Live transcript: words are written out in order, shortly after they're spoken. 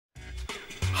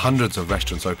Hundreds of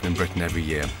restaurants open in Britain every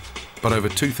year, but over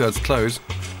 2/3 close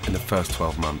in the first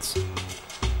 12 months.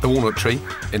 The Walnut Tree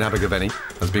in Abergavenny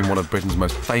has been one of Britain's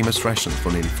most famous restaurants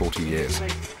for nearly 40 years.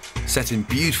 Set in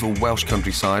beautiful Welsh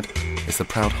countryside, it's the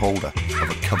proud holder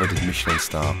of a coveted Michelin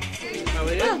star.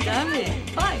 It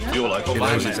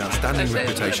owes its outstanding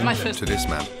reputation to this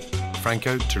man,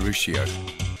 Franco Terruccio.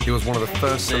 He was one of the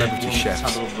first celebrity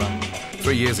chefs.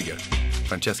 3 years ago,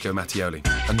 Francesco Mattioli,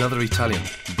 another Italian,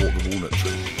 bought the Walnut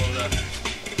Tree.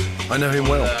 I know him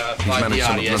well. He's managed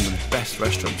some of London's best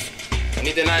restaurants. I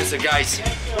need an answer, guys.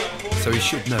 So he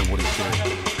should know what he's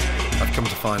doing. I've come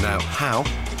to find out how,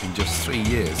 in just 3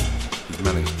 years, he's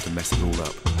managed to mess it all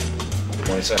up. Good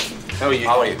morning, sir. How are you?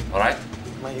 All right?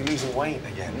 Mate, you're losing weight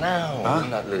again. No, I'm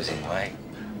not losing weight.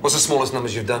 What's the smallest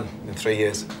numbers you've done in 3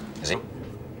 years?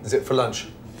 Is it for lunch?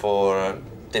 For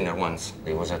dinner once.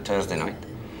 It was a Thursday night.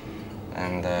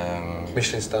 And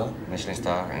Michelin star? Michelin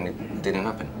star, and it didn't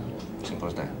happen. Simple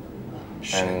as that.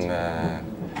 Shit. And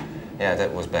yeah,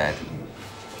 that was bad.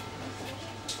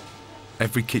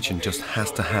 Every kitchen just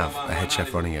has to have a head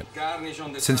chef running it.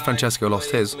 Since Francesco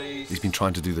lost his, he's been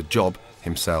trying to do the job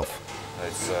himself.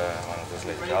 It's one of those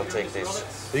little. I'll take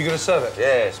this. Are you going to serve it?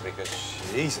 Yes, because...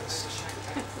 Jesus.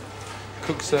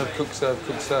 Cook, serve, cook, serve,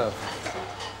 cook, serve.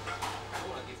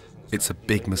 It's a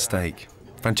big mistake.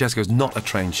 Francesco's not a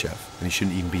trained chef, and he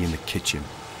shouldn't even be in the kitchen.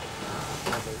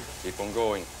 Keep on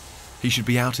going. He should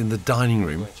be out in the dining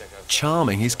room,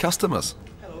 charming his customers.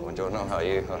 Buongiorno, how are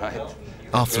you? All right?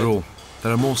 After all,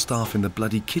 there are more staff in the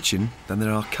bloody kitchen than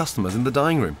there are customers in the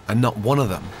dining room, and not one of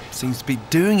them seems to be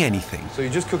doing anything. So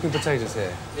you're just cooking potatoes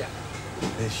here? Yeah.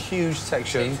 This huge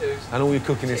section, and all you're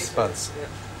cooking is spuds? Yeah.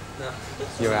 No.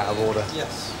 You're out of order.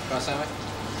 Yes.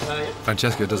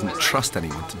 Francesco doesn't trust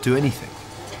anyone to do anything.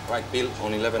 Right, Bill,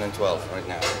 on 11 and 12 right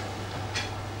now.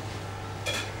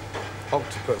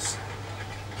 Octopus.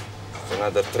 So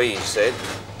another 3, you said.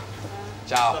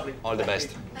 Ciao, all the best.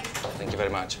 Thank you very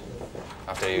much.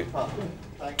 After you.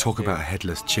 Talk about a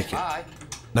headless chicken.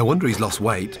 No wonder he's lost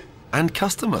weight and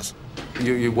customers.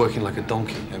 You're working like a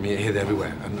donkey. I mean, you're here, there,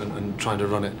 everywhere, and trying to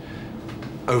run it.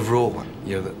 Overall,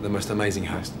 you're the most amazing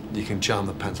host. You can charm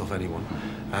the pants off anyone,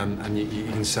 and you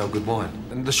can sell good wine.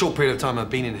 And the short period of time I've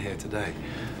been in here today,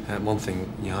 one thing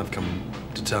I've come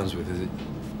to terms with is that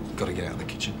you've got to get out of the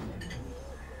kitchen.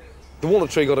 The Walnut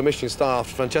Tree got a Michelin star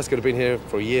after Francesco had been here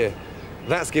for a year.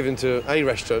 That's given to a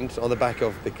restaurant on the back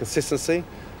of the consistency,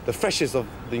 the freshness of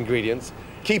the ingredients,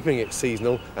 keeping it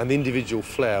seasonal, and the individual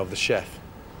flair of the chef.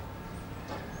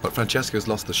 But Francesco's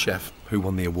lost the chef who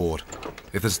won the award.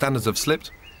 If the standards have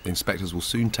slipped, the inspectors will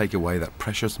soon take away that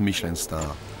precious Michelin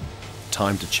star.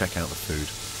 Time to check out the food.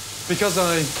 Because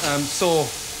I saw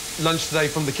lunch today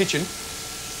from the kitchen,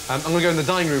 I'm going to go in the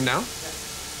dining room now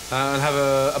and have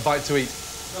a bite to eat.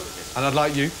 And I'd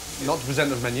like you not to present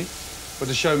the menu, but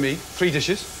to show me 3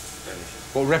 dishes,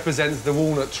 what represents the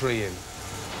Walnut Tree in.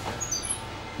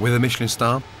 With a Michelin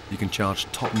star, you can charge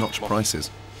top-notch prices,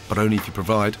 but only if you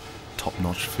provide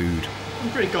top-notch food.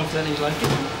 I'm pretty confident he's like it.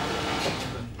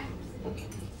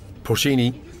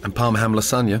 Porcini and Parma ham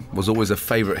lasagna was always a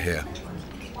favourite here.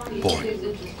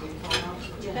 Boring.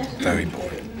 Very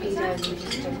boring.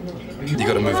 You've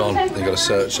got to move on, you've got to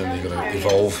search, and you've got to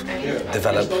evolve,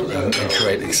 develop, and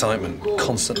create excitement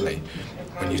constantly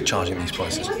when you're charging these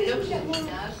prices.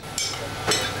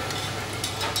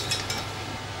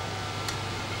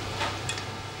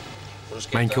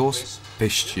 Main course,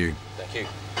 fish stew. Thank you.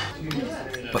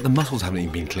 But the mussels haven't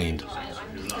even been cleaned.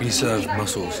 We serve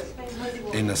mussels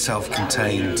in a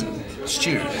self-contained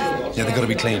stew. Yeah, they've got to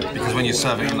be cleaned, because when you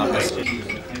serve it like this, you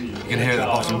can hear at the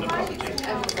bottom,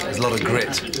 there's a lot of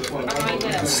grit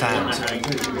and sand.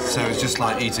 So it's just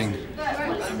like eating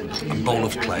a bowl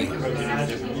of clay,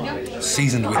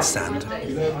 seasoned with sand.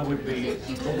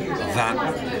 That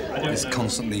is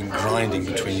constantly grinding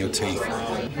between your teeth.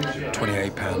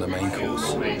 £28 a main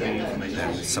course.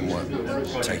 Yeah, somewhat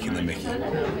taking the mickey.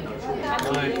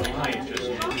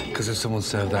 Because if someone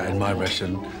served that in my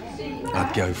restaurant,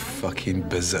 I'd go fucking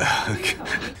berserk.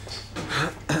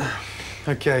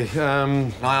 Okay,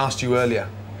 I asked you earlier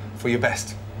for your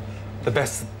best. The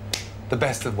best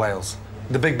of Wales.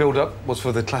 The big build-up was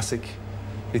for the classic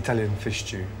Italian fish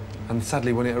stew. And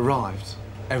sadly, when it arrived,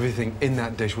 everything in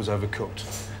that dish was overcooked.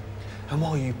 And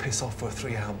while you piss off for a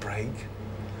 3-hour break,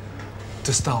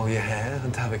 to style your hair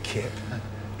and to have a kip,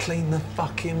 clean the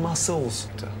fucking mussels.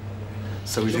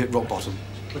 So we've hit rock bottom.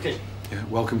 Okay. Yeah,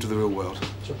 welcome to the real world.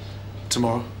 Sure.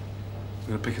 Tomorrow, we're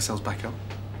going to pick ourselves back up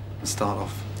and start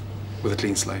off with a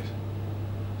clean slate.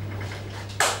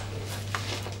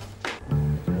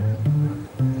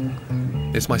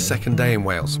 It's my second day in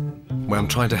Wales. where I'm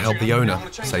trying to help the owner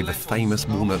save the famous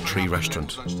Walnut Tree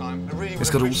restaurant. It's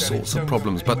got all sorts of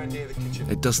problems, but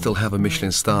it does still have a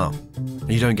Michelin star. And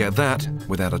you don't get that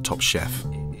without a top chef.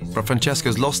 But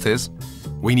Francesco's lost his.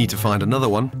 We need to find another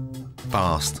one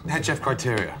fast. Head chef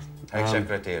criteria. Head chef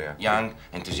criteria. Young,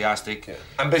 enthusiastic,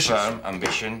 ambitious. firm,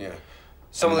 ambition. Yeah.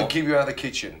 Someone that keep you out of the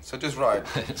kitchen. So just right.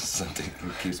 Something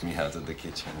that keeps me out of the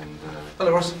kitchen. And,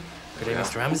 Hello, Ross. Good day,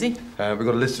 Mr. Ramsay. We've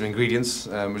got a list of ingredients.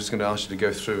 We're just going to ask you to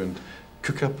go through and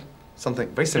cook up something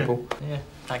very simple. Yeah,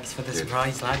 thanks for the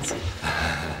surprise, lads.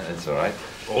 That's all right.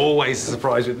 Always a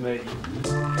surprise with me.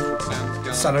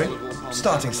 Salary?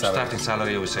 Starting salary. Starting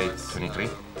salary, I would say 23.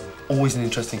 Always an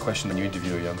interesting question when you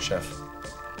interview a young chef.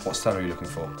 What salary are you looking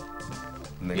for?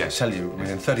 And they Yes. tell you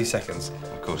within 30 seconds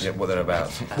Of course. what they're about.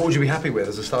 What would you be happy with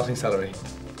as a starting salary?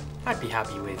 I'd be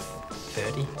happy with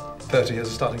 30. 30 as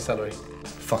a starting salary.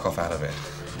 Fuck off out of it.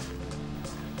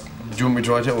 Do you want me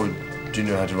to write it, or do you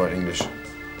know how to write English?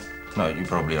 No, you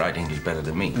probably write English better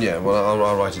than me. Yeah, well,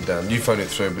 I'll write it down. You phone it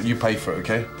through, but you pay for it,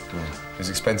 okay? Yeah. It's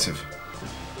expensive.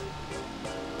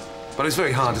 But it's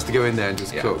very hard just to go in there and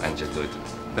just Yeah, cook. and just do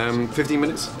it. 15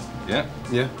 minutes? Yeah.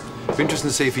 Yeah. Be interesting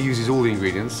to see if he uses all the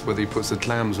ingredients, whether he puts the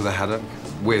clams with a haddock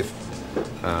with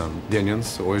the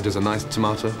onions, or he does a nice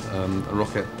tomato, a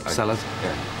rocket salad.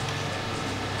 Yeah.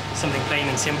 Something plain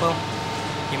and simple.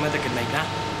 Your mother could make that.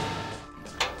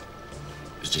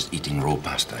 It's just eating raw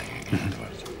pasta.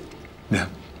 Yeah,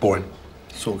 boring.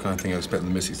 Sort of kind of thing I expect the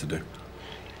missus to do.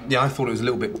 Yeah, I thought it was a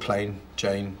little bit plain,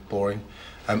 Jane, boring,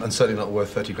 and certainly not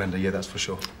worth 30 grand a year, that's for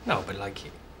sure. No, but like,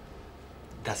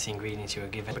 that's the ingredients you were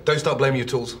given. But don't start blaming your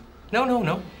tools. No.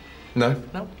 No?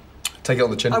 No. Take it on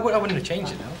the chin. I wouldn't have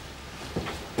changed it,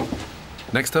 no.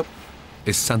 Next up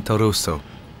is Santo Rosso,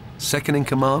 second in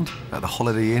command at the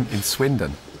Holiday Inn in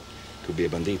Swindon. Could be a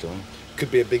bandito. Huh?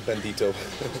 Could be a big bandito.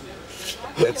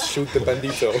 Let's shoot the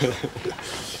bandito.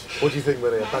 What do you think,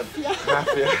 Maria?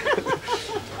 Mafia.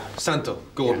 Santo,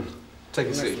 Gordon, take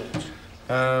a seat.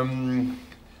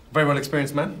 Very well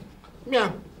experienced man?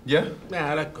 Yeah. Yeah?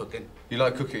 Yeah, I like cooking. You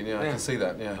like cooking, yeah, I Yeah. can see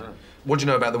that, yeah. What do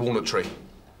you know about the Walnut Tree?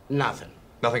 Nothing.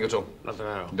 Nothing at all? Nothing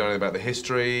at all. You don't know about the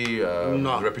history,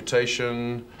 No. the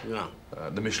reputation, No.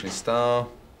 the Michelin star?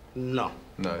 No.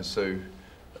 No, so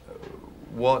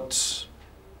what...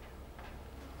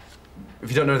 If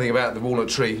you don't know anything about the Walnut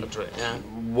Tree, Yeah.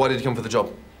 why did you come for the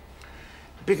job?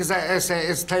 Because I say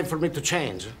it's time for me to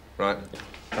change. Right.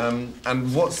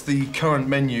 And what's the current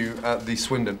menu at the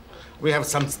Swindon? We have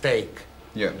some steak,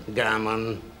 Yeah.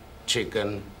 gammon,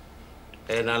 chicken,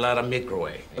 and a lot of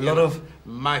microwave. A lot of?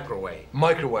 Microwave.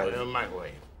 Microwave.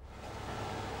 Microwave.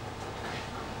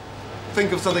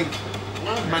 Think of something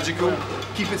magical,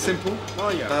 keep it simple, Oh,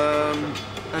 yeah.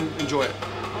 and enjoy it.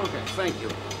 Okay, thank you.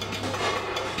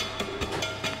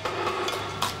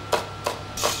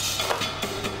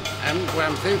 And what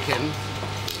I'm thinking,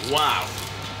 wow,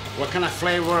 what kind of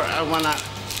flavor I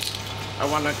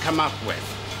wanna come up with,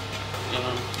 you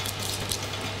know?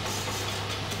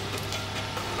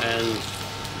 And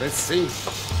let's see.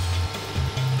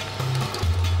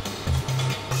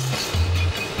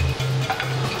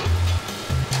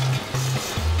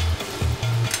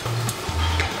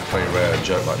 Very rare a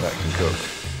joke like that can cook.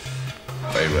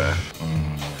 Very rare.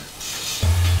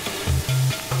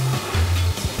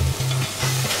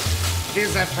 This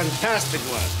is a fantastic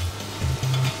one.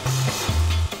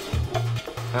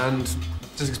 And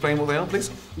just explain what they are, please.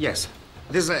 Yes,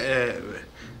 this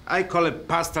I call it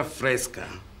pasta fresca.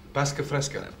 Pasta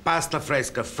fresca. Pasta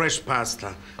fresca, fresh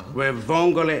pasta, with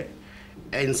vongole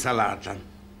e insalata.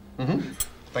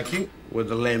 Thank you. With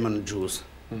the lemon juice.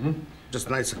 Just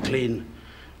nice and clean.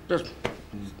 Just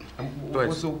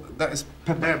What's all, that is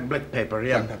pepper. black pepper,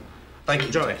 yeah. Pepper. Thank you.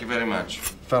 Enjoy. Thank you very much.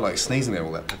 Felt like sneezing there,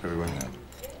 all that pepper everywhere.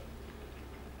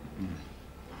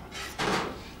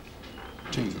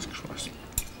 Jesus Christ.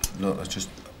 Look, that's just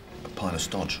a pile of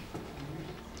stodge.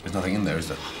 There's nothing in there, is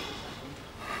there?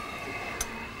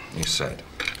 It's sad.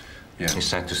 Yeah. It's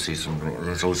sad to see some.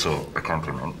 There's also a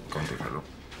compliment. Country fellow.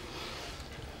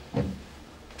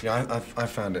 Yeah, I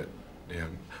found it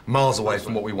miles away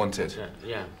from what we wanted.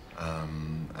 Yeah.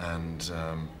 And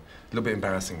a little bit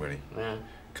embarrassing, really, Yeah.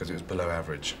 because it was below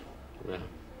average. Yeah.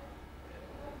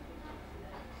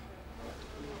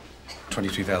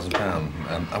 £23,000.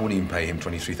 I wouldn't even pay him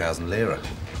 23,000 lira.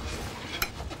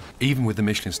 Even with the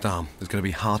Michelin star, it's going to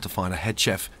be hard to find a head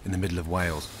chef in the middle of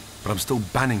Wales. But I'm still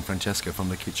banning Francesco from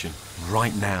the kitchen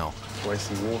right now.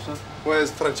 Wasting water.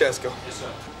 Where's Francesco? Yes,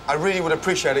 sir. I really would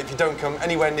appreciate it if you don't come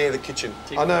anywhere near the kitchen.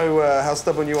 I know how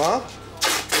stubborn you are.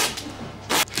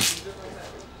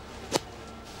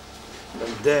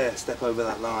 Don't dare step over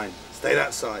that line. Stay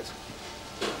that side.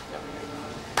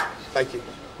 Thank you.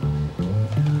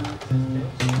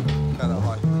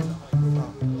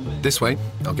 This way,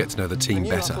 I'll get to know the team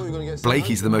better.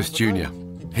 Blakey's the most junior.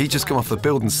 He's just come off the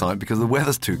building site because the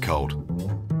weather's too cold.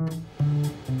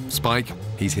 Spike,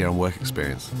 he's here on work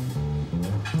experience.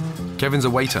 Kevin's a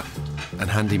waiter and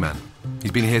handyman.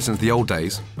 He's been here since the old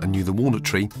days and knew the Walnut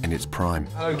Tree in its prime.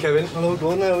 Hello, Kevin. Hello,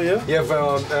 Gordon, how are you? Yeah,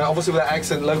 obviously with that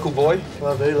accent, local boy.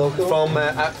 Well, very local. From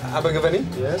Abergavenny?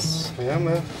 Yes, I am.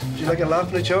 Do you like a laugh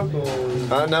and a joke?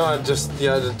 Or... No, I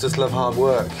just love hard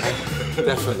work.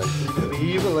 Definitely. You could be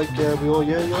evil like we all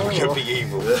hear you are. I could be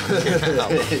evil.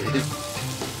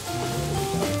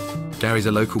 Gary's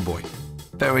a local boy,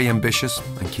 very ambitious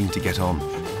and keen to get on.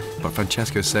 But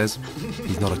Francesco says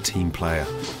he's not a team player.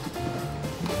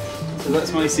 So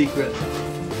that's my secret.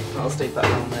 I'll stay back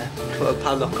down there. Put a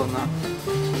padlock on that.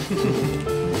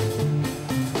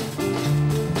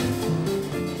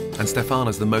 And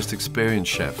Stefano's the most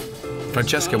experienced chef.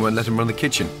 Francesco won't let him run the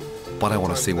kitchen, but I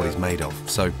want to see what he's made of,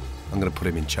 so I'm going to put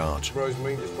him in charge.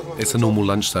 It's a normal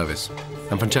lunch service,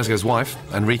 and Francesco's wife,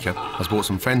 Enrica, has brought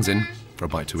some friends in for a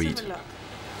bite to eat.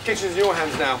 Kitchen's in your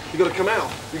hands now. You've got to come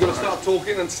out. You've got to start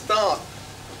talking and start.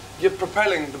 You're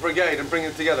propelling the brigade and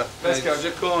bringing it together. Let's go.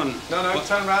 No,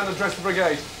 turn around and address the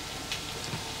brigade.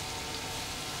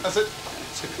 That's it.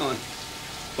 Second.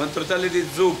 One tortella di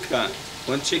zucca,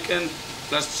 one chicken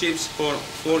plus chips for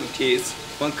 4 kids,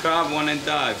 one crab, one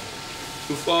endive.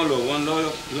 To follow, one loin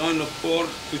of pork,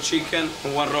 2 chicken,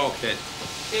 and 1 rocket.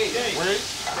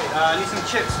 I need some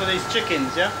chips for these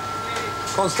chickens, yeah?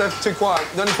 Come on, Steph, too quiet.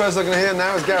 The only person I can hear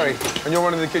now is Gary, and you're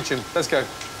running the kitchen. Let's go.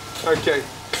 OK.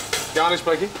 Garnish,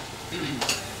 Blakey.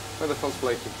 Where the fuck's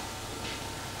Blakey?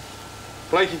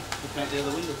 Blakey. Looking out the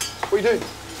other window. What are you doing?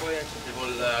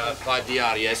 Level 5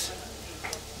 DR, yes.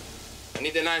 I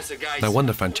need an answer, guys. No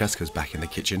wonder Francesco's back in the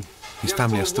kitchen. His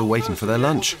family are still waiting for their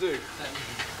lunch.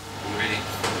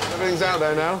 Everything's out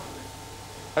there now.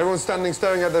 Everyone's standing,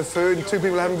 staring at their food, and 2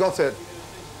 people haven't got it.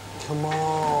 Come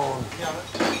on.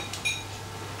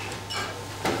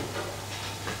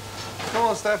 Come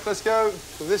on, Steph, let's go.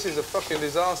 This is a fucking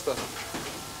disaster.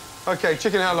 OK,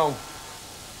 chicken how long?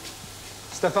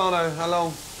 Stefano, how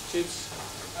long? Chips.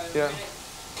 Yeah.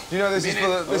 Do you know this is for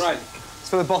the... This, it's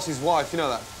for the boss's wife, you know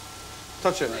that?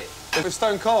 Touch it. If it's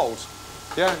stone cold,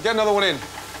 yeah, get another one in.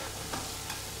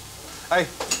 Hey,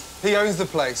 he owns the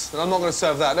place, and I'm not going to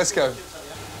serve that. Let's go.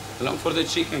 Along for the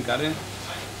chicken, Karen.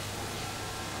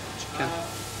 Chicken.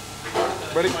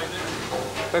 Ready?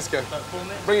 Let's go.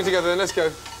 Bring it together then, let's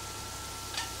go.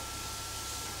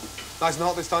 Nice and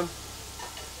hot this time.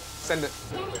 Send it.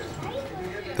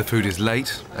 The food is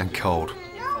late and cold.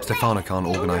 Stefano can't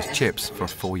organise chips for a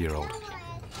 4-year-old.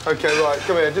 OK, right,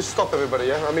 come here. Just stop, everybody,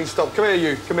 yeah? I mean, stop. Come here,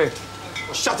 you. Come here.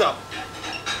 Shut up.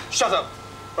 Shut up.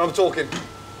 I'm talking.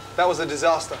 That was a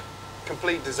disaster.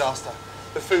 Complete disaster.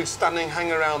 The food standing,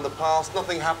 hanging around the past,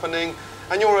 nothing happening,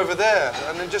 and you're over there.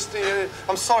 And then just,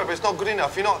 I'm sorry, but it's not good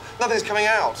enough. You're not, nothing's coming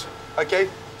out. OK?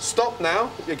 Stop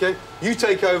now, OK? You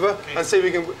take over and see if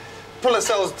we can pull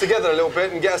ourselves together a little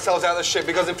bit and get ourselves out of the shit,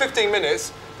 because in 15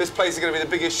 minutes, this place is going to be the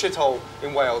biggest shithole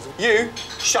in Wales. You,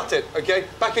 shut it, OK?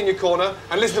 Back in your corner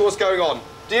and listen to what's going on.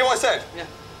 Do you hear what I said? Yeah.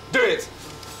 Do it.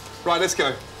 Right, let's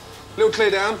go. Little clear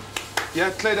down.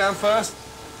 Yeah, clear down first.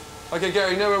 OK,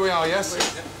 Gary, you know where we are, yes?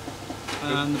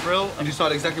 And the grill. You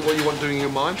decide exactly what you want doing in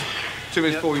your mind. 2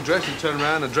 minutes before you dress, you turn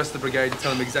around, address the brigade and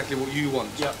tell them exactly what you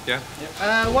want. Yep.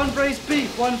 Yeah? 1 braised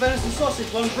beef, 1 venison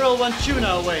sausage, 1 grill, 1 tuna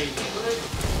away.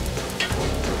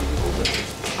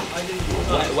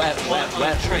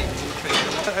 Where tree?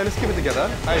 Hey, let's keep it together.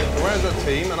 Hey, where's the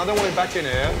team? And I don't want him back in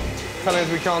here telling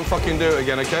us we can't fucking do it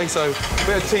again, OK? So, a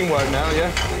bit of teamwork now, yeah?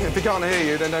 If he can't hear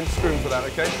you, then don't screw him for that,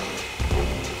 OK?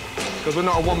 Because we're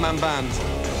not a one-man band.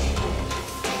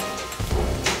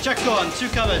 Check on, 2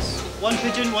 covers. 1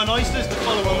 pigeon, 1 oysters, to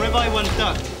follow 1 ribeye, 1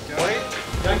 duck.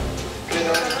 Okay.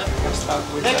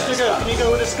 Next to go, can you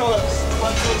go with the scallops?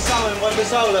 1 full salmon, 1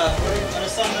 rissola, and a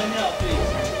salmon meal,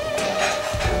 please.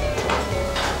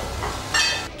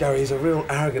 Gary, he's a real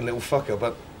arrogant little fucker,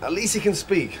 but at least he can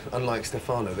speak, unlike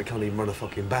Stefano, that can't even run a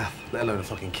fucking bath, let alone a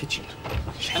fucking kitchen.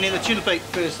 I need the tuna plate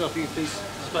first off you, please.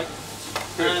 Spike.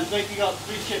 And Blake, you got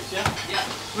 3 chips, yeah? Yeah.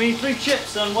 We need 3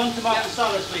 chips and 1 tomato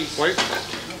salad, please. Wait.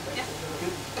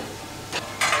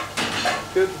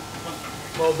 Good.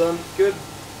 Well done. Good.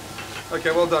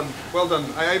 OK, well done. Well done.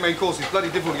 8 main courses. Bloody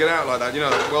difficult to get out like that, you know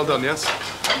that. Well done, yes?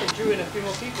 I drew in a few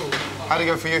more people. How'd it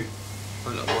go for you?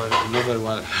 Not very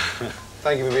well.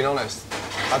 Thank you for being honest.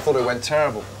 I thought it went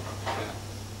terrible.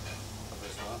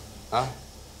 Huh?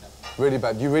 Really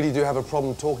bad. You really do have a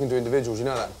problem talking to individuals, you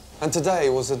know that? And today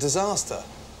was a disaster.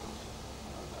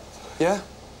 Yeah?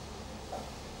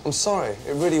 I'm sorry,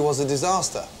 it really was a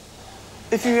disaster.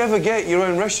 If you ever get your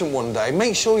own restaurant one day,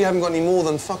 make sure you haven't got any more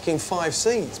than fucking 5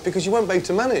 seats, because you won't be able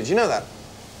to manage, you know that?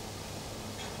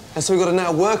 And so we've got to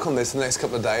now work on this in the next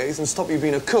couple of days and stop you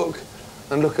being a cook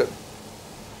and look at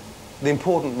the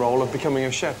important role of becoming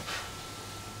a chef.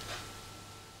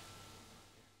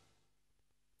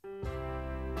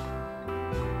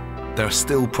 There are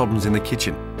still problems in the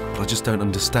kitchen, but I just don't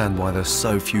understand why there are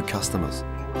so few customers.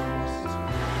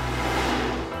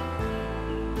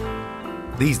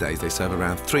 These days, they serve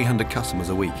around 300 customers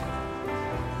a week.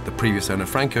 The previous owner,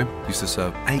 Franco, used to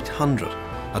serve 800.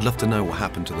 I'd love to know what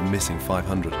happened to the missing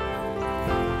 500.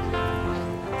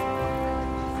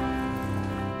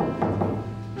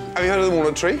 Have you heard of the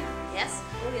Walnut Tree? Yes.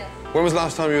 Oh, yeah. When was the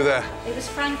last time you were there? It was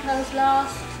Franco's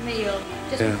last meal.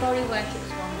 Just before he went, it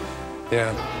was one.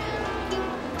 Yeah.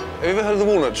 Have you ever heard of the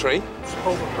Walnut Tree? It's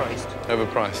overpriced.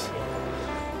 Overpriced.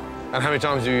 And how many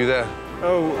times were you there?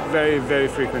 Oh, very, very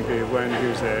frequently when he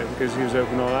was there, because he was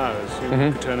open all hours. You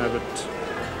could turn up at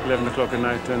 11 o'clock at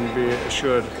night and be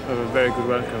assured of a very good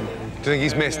welcome. Do you think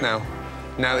he's missed now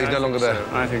that he's no longer there?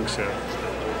 So. I think so.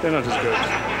 They're not as good.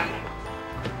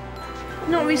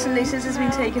 Not recently, since it's been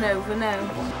taken over, no.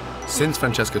 Since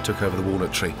Francesco took over the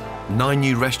Walnut Tree, 9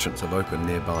 new restaurants have opened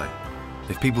nearby.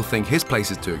 If people think his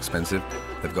place is too expensive,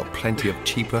 they've got plenty of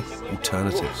cheaper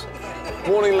alternatives.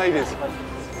 Morning, ladies.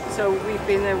 So we've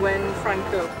been there when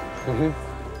Franco...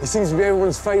 He seems to be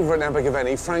everyone's favourite in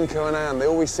Abergavenny, Franco and Anne. They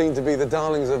always seem to be the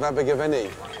darlings of Abergavenny.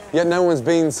 Yet no one's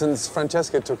been since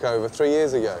Francesco took over 3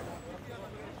 years ago.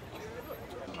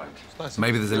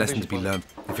 Maybe there's a lesson to be learned.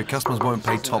 If your customers won't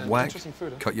pay top whack,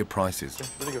 cut your prices.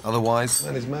 Otherwise,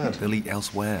 they'll eat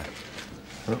elsewhere.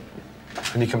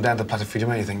 And you come down to the platter feed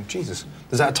and you think, Jesus,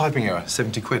 is that a typing error?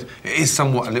 70 quid. It is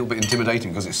somewhat a little bit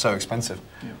intimidating because it's so expensive,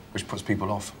 which puts people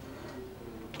off.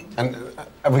 And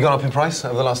have we gone up in price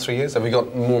over the last 3 years? Have we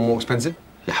got more and more expensive?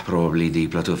 Yeah, probably the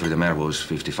plateau for the mer was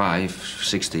 55,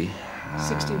 60.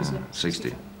 60, wasn't it?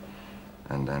 60.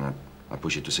 And then I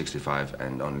pushed it to 65,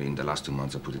 and only in the last 2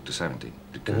 months I put it to 70,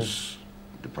 because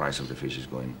the price of the fish is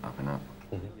going up and up.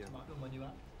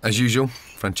 As usual,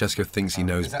 Francesco thinks he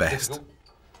knows best.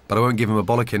 But I won't give him a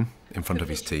bollocking in front of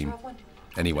his team.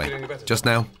 Anyway, just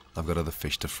now, I've got other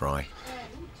fish to fry.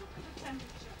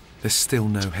 There's still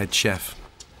no head chef.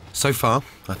 So far,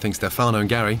 I think Stefano and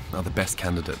Gary are the best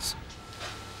candidates.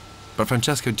 But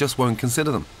Francesco just won't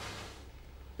consider them.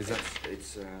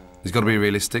 He's got to be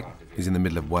realistic. He's in the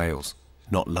middle of Wales,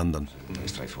 not London.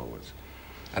 Straightforward.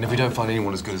 And if we don't find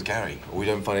anyone as good as Gary, or we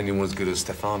don't find anyone as good as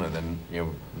Stefano, then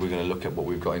we're going to look at what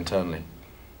we've got internally.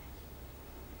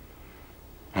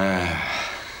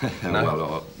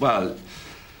 No? Well,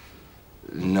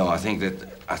 no. I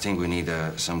think we need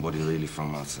somebody really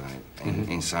from outside. And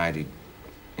inside,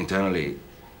 internally,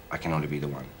 I can only be the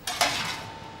one.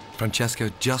 Francesco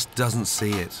just doesn't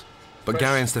see it. But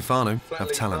Gary and Stefano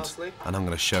have talent, and I'm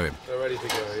going to show him. They're ready to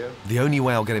go, yeah? The only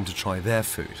way I'll get him to try their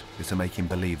food is to make him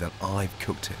believe that I've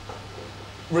cooked it.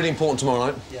 Really important tomorrow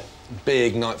night. Yeah.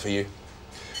 Big night for you.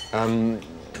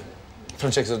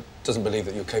 Francesco doesn't believe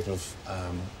that you're capable of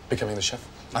becoming the chef.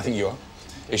 I think you are.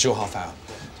 It's your half hour.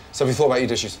 So have you thought about your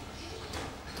dishes?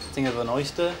 Think of an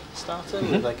oyster starter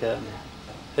with like a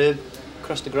herb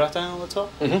crusted gratin on the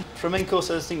top. For a main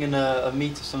course, I was thinking a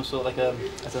meat of some sort, like a,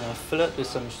 I don't know, a fillet with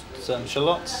some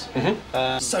shallots.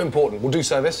 So important. We'll do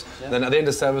service. Yeah. Then at the end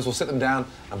of service, we'll sit them down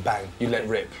and bang, you let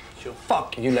rip. Sure.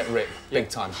 Fuck, you let rip. Big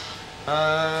time.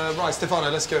 Right, Stefano,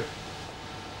 let's go.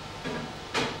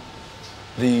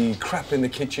 The crap in the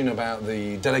kitchen about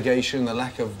the delegation, the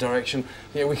lack of direction,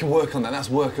 we can work on that, that's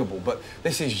workable, but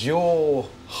this is your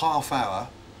half hour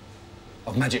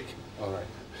of magic. All right.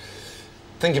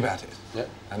 Think about it. Yeah.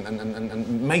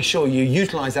 And make sure you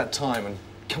utilise that time and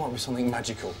come up with something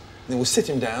magical. And then we'll sit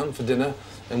him down for dinner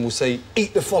and we'll say,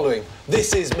 eat the following.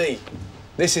 This is me.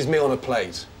 This is me on a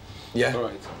plate. Yeah? All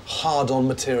right. Hard-on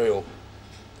material.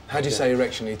 How do you say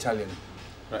erection in Italian?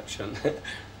 Erection.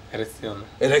 Erezione.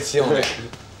 Erezione.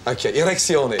 Ok,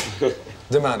 erezione.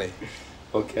 Domani.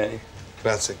 Ok.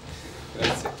 Grazie.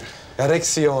 Grazie.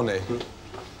 Erezione.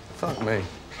 Fuck me.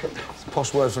 It's a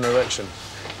posh word for an erection.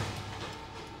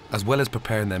 As well as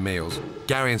preparing their meals,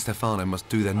 Gary and Stefano must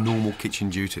do their normal kitchen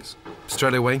duties.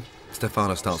 Straight away,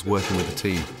 Stefano starts working with the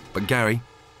team, but Gary,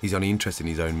 he's only interested in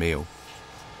his own meal.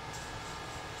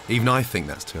 Even I think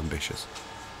that's too ambitious.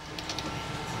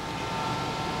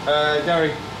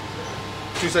 Gary,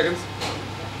 2 seconds.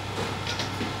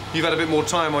 You've had a bit more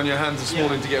time on your hands this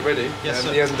morning to get ready. Yes,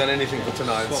 sir. He hasn't done anything for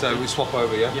tonight, so we swap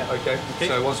over, yeah? Yeah. Okay.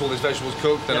 So once all these vegetables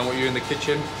cooked, then I want you in the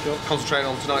kitchen. Sure. Concentrate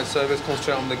on tonight's service,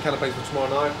 concentrate on the canapes for tomorrow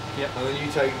night. Yeah. And then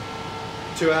you take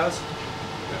 2 hours.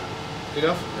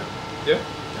 Enough? Yeah?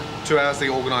 2 hours they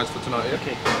organised for tonight, yeah?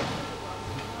 Okay.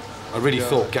 I really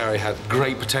thought Gary had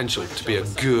great potential to be a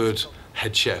good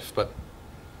head chef, but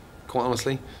quite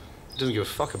honestly, he doesn't give a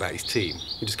fuck about his team.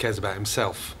 He just cares about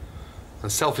himself.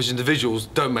 And selfish individuals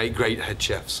don't make great head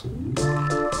chefs.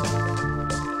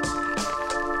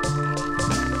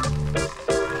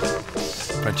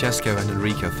 Francesco and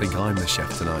Enrico think I'm the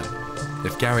chef tonight.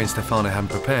 If Gary and Stefano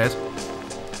haven't prepared,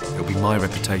 it'll be my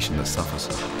reputation that suffers.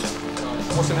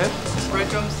 What's in here?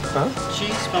 Breadcrumbs,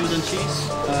 cheese, Parmesan cheese,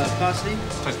 parsley.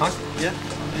 Tastes nice. Yeah,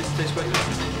 it tastes quite good.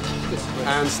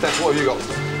 And Steph, what have you got?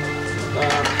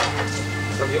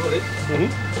 Ravioli.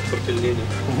 Tortellini.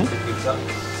 Pizza.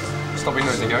 Stop being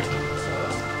nosy, Gary.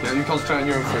 Yeah, you concentrate on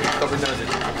your own food. Stop being nosy.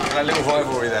 That little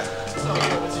rivalry there.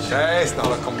 Yeah, it's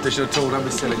not a competition at all, don't be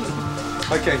silly.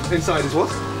 Okay, inside is what?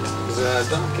 It's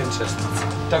duck and chestnuts.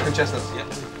 Duck and chestnuts. Yeah.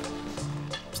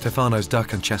 Stefano's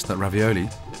duck and chestnut ravioli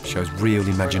shows real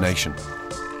imagination.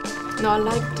 No, I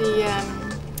like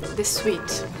the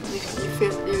sweet. You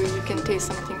feel you can taste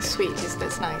something sweet.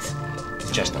 That's nice.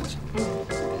 Chestnuts.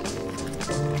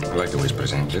 I like the way it's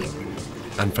presented.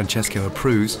 And Francesco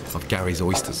approves of Gary's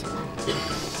oysters.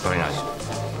 Very nice.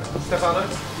 Stefano?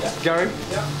 Yeah. Gary?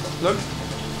 Yeah. Look.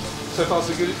 So far,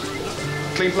 so good.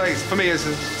 Clean plates. For me, it's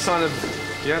a sign of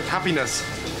happiness.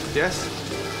 Yes?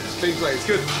 Clean plates.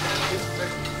 Good.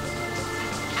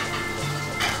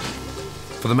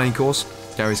 For the main course,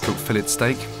 Gary's cooked fillet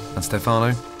steak and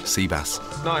Stefano, sea bass.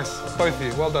 Nice. Both of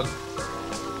you. Well done.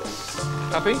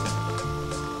 Happy?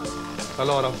 A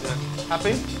lot of. Yeah.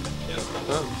 Happy? Yeah.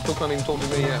 Oh, still can't even talk to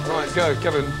me yet. Right, go.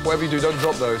 Kevin, whatever you do, don't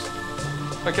drop those.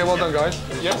 Okay, well done, guys.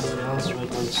 Yes?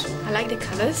 I like the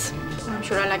colours. I'm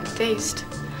sure I like the taste.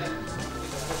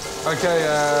 Okay,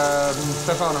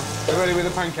 Stefano, you ready with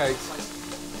the pancakes?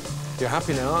 You're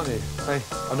happy now, aren't you? Hey,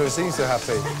 I've never seen you so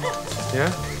happy.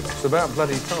 Yeah? It's about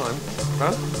bloody time,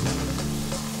 huh?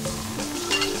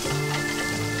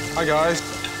 Hi, guys.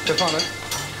 Stefano.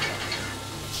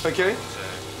 Okay?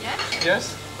 Yeah?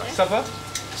 Yes? Supper?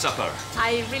 Supper.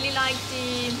 I really like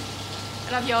the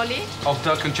ravioli. Of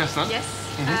duck and chestnut? Yes.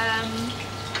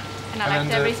 And I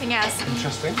liked everything else.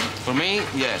 Interesting. For me,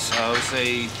 yes, I would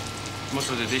say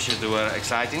most of the dishes they were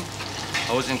exciting.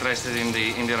 I was interested in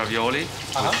the ravioli,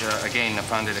 which again I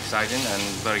found it exciting and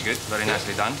very good, very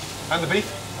nicely done. And the beef?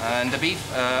 And the beef,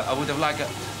 I would have liked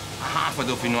half a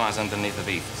dauphinoise underneath the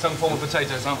beef. Some form of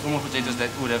potatoes. Some form of potatoes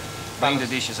that would have bring the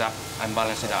dishes up and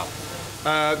balance it out.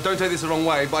 Don't take this the wrong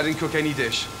way, but I didn't cook any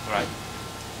dish. Right.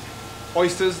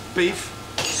 Oysters, beef,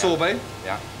 sorbet.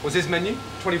 Yeah. Was his menu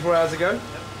 24 hours ago? Yep.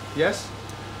 Yes.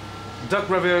 Duck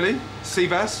ravioli, sea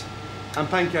bass, and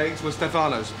pancakes were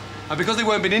Stefano's. And because they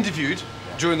weren't been interviewed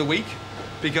during the week,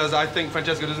 because I think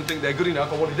Francesco doesn't think they're good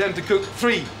enough, I wanted them to cook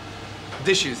 3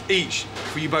 dishes each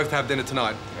for you both to have dinner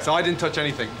tonight. Yeah. So I didn't touch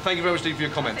anything. Thank you very much, Steve, for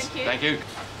your comments. Thank you.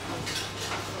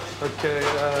 Okay,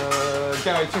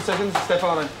 Gary, 2 seconds.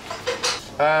 Stefano.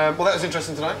 Well, that was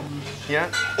interesting tonight.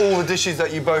 Yeah. All the dishes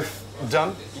that you both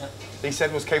done, he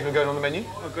said was capable of going on the menu.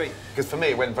 Oh, great. Because for me,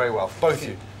 it went very well. Both of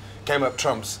you came up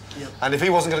trumps. Yep. And if he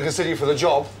wasn't going to consider you for the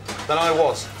job, then I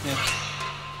was. Yeah.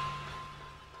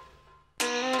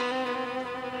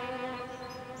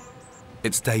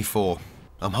 It's day 4.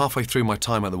 I'm halfway through my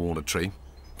time at the Walnut Tree.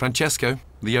 Francesco,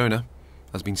 the owner,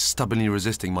 has been stubbornly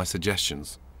resisting my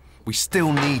suggestions. We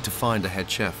still need to find a head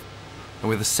chef. And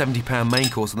with a £70 main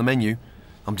course on the menu,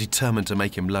 I'm determined to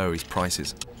make him lower his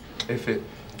prices. If it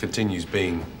continues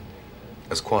being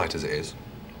as quiet as it is,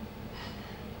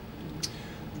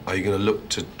 are you going to look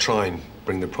to try and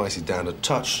bring the prices down a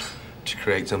touch to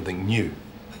create something new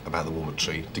about the Walnut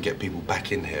Tree to get people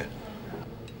back in here?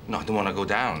 No, I don't want to go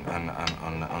down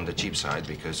on the cheap side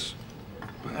because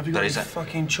have you got a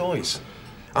fucking choice?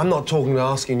 I'm not talking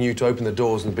about asking you to open the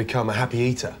doors and become a happy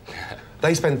eater.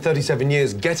 They spent 37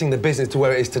 years getting the business to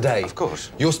where it is today. Of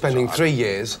course. You're spending 3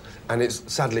 years, and it's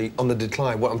sadly on the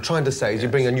decline. What I'm trying to say is you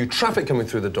bring a new traffic coming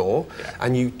through the door,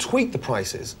 and you tweak the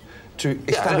prices to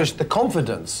establish the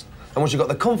confidence. And once you've got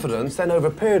the confidence, then over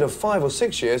a period of 5 or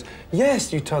 6 years,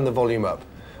 yes, you turn the volume up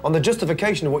on the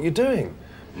justification of what you're doing.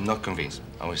 I'm not convinced.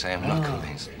 I would say I'm not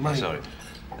convinced. Mate. Sorry.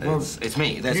 Well, it's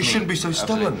me. That's you me. shouldn't be so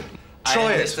stubborn. Try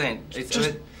I understand. it. It's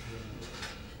just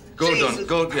go down.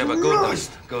 Go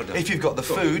down. If you've got the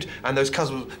food and those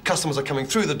customers are coming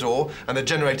through the door and they're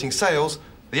generating sales,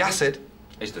 the asset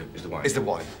is the wine. Is the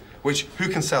wine. Which, who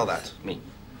can sell that? Me.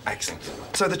 Excellent.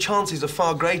 So the chances are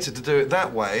far greater to do it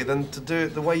that way than to do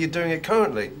it the way you're doing it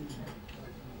currently.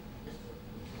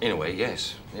 In a way,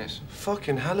 yes. Yes.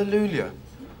 Fucking hallelujah.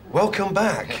 Welcome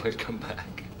back. Welcome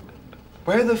back.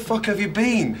 Where the fuck have you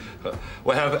been?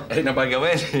 Well, in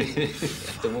Abergavenny,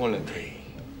 at the Walnut Tree.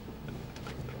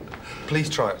 Please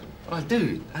try it. I'll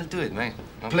do it, mate.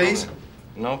 No Please? problem.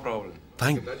 No problem.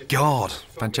 Thank God,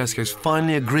 Francesco's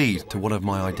finally agreed to one of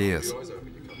my ideas.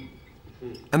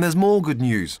 And there's more good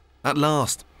news. At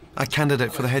last, a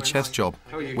candidate for the head chef's job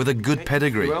with a good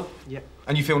pedigree. Well, yeah.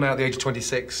 And you feel now at the age of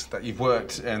 26 that you've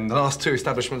worked in the last 2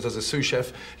 establishments as a sous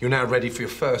chef, you're now ready for your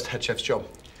first head chef's job.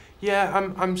 Yeah,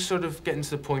 I'm sort of getting to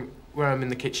the point where I'm in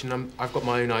the kitchen. I've got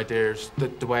my own ideas,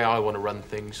 the way I want to run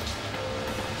things.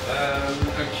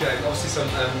 Okay, obviously some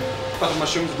butter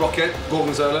mushrooms, rocket,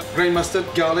 gorgonzola, green mustard,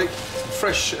 garlic,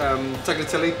 fresh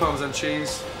tagliatelle, parmesan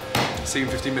cheese. See you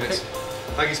in 15 minutes. Okay.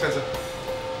 Thank you, Spencer.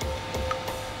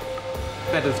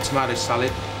 Bed of tomato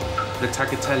salad, the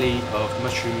tagliatelle of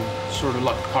mushroom, sort of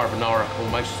like carbonara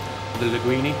almost, the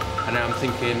linguine, and now I'm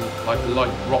thinking like a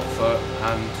light roquefort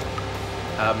and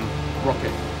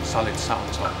rocket salad sat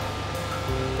on top.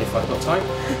 If I've got time.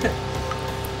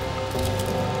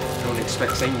 Don't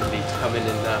expect anybody to come in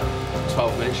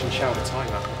 12 minutes and shout a time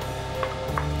at me.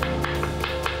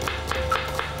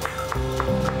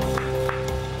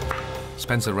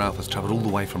 Spencer Ralph has travelled all the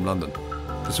way from London.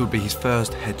 This would be his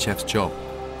first head chef's job,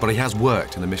 but he has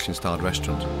worked in a Michelin-starred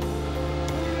restaurant.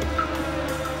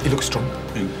 He looks strong.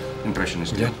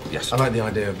 Impressionist. Yeah? Yes. I like the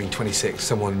idea of being 26,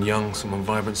 someone young, someone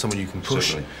vibrant, someone you can push.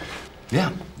 Certainly.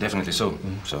 Yeah, definitely so.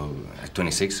 So at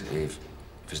 26, if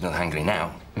he's not hungry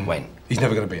now, when? He's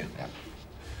never going to be it. Yeah.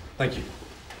 Thank you.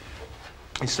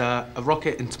 It's a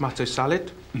rocket and tomato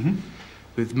salad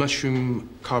with mushroom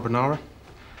carbonara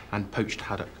and poached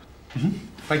haddock.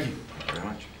 Thank you. Very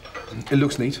much. It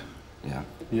looks neat. Yeah.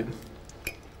 Yeah.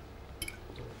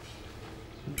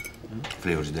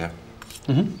 Flavors there.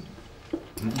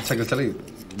 Tagliatelle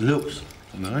looks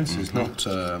nice. It's not.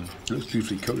 It looks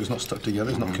beautifully cooked. It's not stuck together.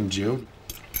 It's not congealed.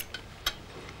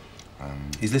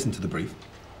 He's listened to the brief.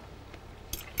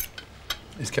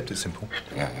 He's kept it simple.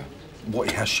 Yeah, yeah. What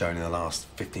he has shown in the last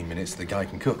 15 minutes, the guy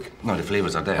can cook. No, the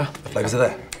flavors are there. The flavours are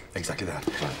there. Exactly that.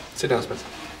 Right. Sit down, Spencer.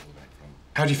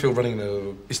 How do you feel running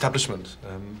an establishment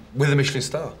with a Michelin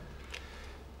star?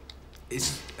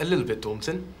 It's a little bit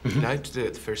daunting, you know, to do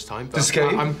it the first time. Does it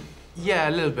scare you? Yeah,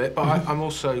 a little bit, but I'm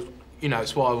also, you know,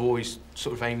 it's what I've always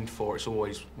sort of aimed for. It's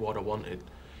always what I wanted,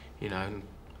 you know, and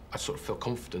I sort of feel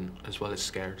confident as well as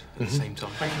scared at the same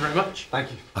time. Thank you very much.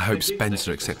 Thank you. I hope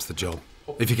Spencer accepts the job.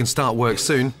 If he can start work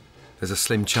soon, there's a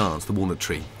slim chance the Walnut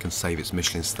Tree can save its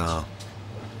Michelin star.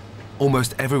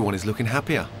 Almost everyone is looking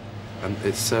happier. And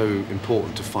it's so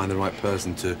important to find the right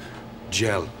person to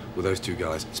gel with those 2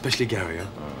 guys, especially Gary, huh?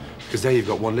 Because there you've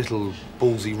got one little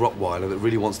ballsy Rottweiler that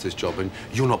really wants this job and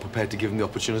you're not prepared to give him the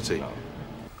opportunity.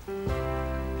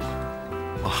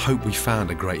 I hope we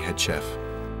found a great head chef.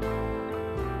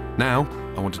 Now,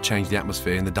 I want to change the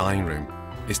atmosphere in the dining room.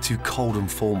 It's too cold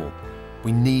and formal.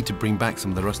 We need to bring back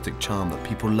some of the rustic charm that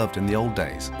people loved in the old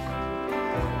days.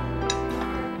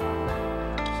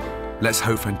 Let's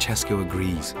hope Francesco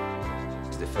agrees.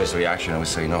 The first reaction, I would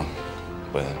say no,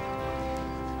 but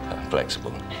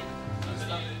flexible.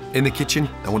 In the kitchen,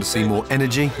 I want to see more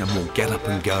energy and more get up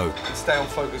and go. Stay on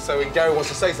focus. So when Gary wants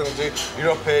to say something to you, you're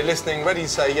up here listening, ready to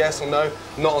say yes or no,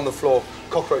 not on the floor.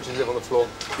 Cockroaches live on the floor.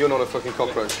 You're not a fucking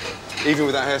cockroach. Even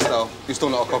with that hairstyle, you're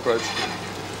still not a cockroach.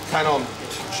 Pan on.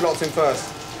 Shallots in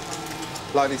first.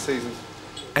 Lightly seasoned.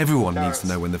 Everyone needs to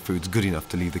know when the food's good enough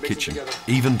to leave the kitchen,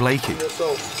 even Blakey.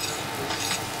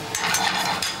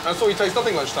 And so you taste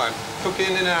nothing lunchtime. Cooking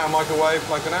in and out of microwave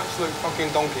like an absolute fucking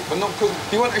donkey. But not cook.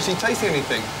 You weren't actually tasting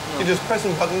anything. No. You're just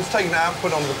pressing buttons, taking it out,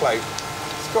 put it on the plate.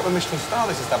 It's got a Michelin star,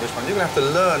 this establishment. You're going to have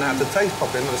to learn how to taste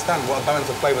properly and understand what a balance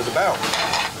of flavour's about.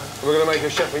 We're going to make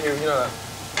a chef of you, you know that?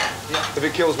 Yeah. If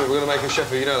it kills me, we're going to make a chef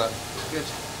of you, you know that? Good.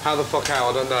 How the fuck how,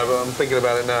 I don't know, but I'm thinking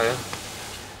about it now, yeah?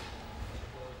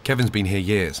 Kevin's been here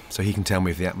years, so he can tell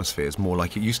me if the atmosphere is more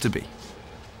like it used to be.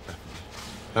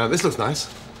 This looks nice.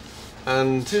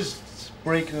 And just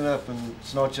breaking it up, and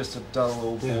it's not just a dull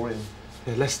old boring.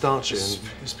 Yeah, less starchy.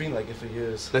 It's been like it for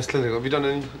years. Less clinical. Have you done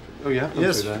any? Oh yeah.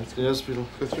 Yes. Yes.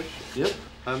 Go through. Yep.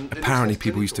 Apparently,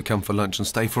 people used to come for lunch and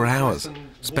stay for hours,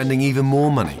 spending even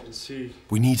more money.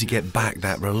 We need to get back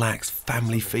that relaxed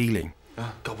family feeling.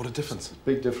 God, what a difference!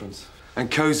 Big difference. And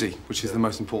cosy, which is the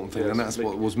most important thing, and that's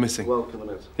what was missing. Welcome in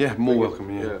it. Yeah, more welcome.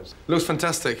 Yeah. Looks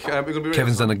fantastic.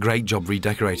 Kevin's done a great job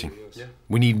redecorating.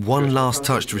 We need one last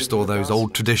touch to restore those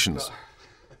old traditions.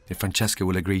 If Francesco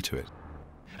will agree to it.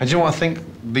 And do you know what I think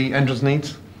the entrance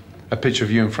needs? A picture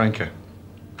of you and Franco.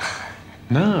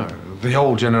 No, the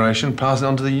old generation passing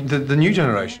on to the new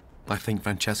generation. I think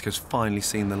Francesco's finally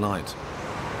seen the light.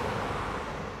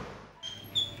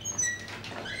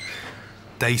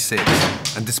 Day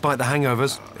 6, and despite the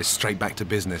hangovers, it's straight back to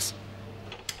business.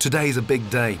 Today's a big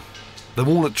day. The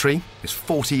Walnut Tree is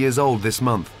 40 years old this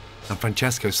month, and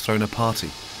Francesco's thrown a party.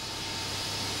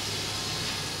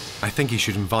 I think he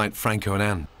should invite Franco and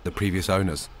Anne, the previous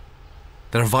owners.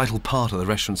 They're a vital part of the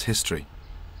restaurant's history.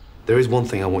 There is one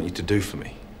thing I want you to do for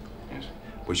me, yes,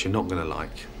 which you're not going to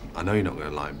like. I know you're not going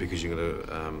to like because you're going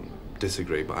to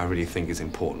disagree, but I really think it's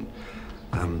important.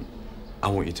 I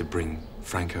want you to bring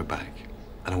Franco back,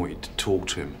 and I want you to talk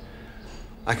to him.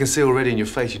 I can see already in your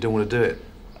face you don't want to do it.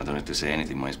 I don't have to say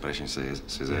anything. My expression says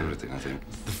everything, I think.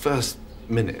 The first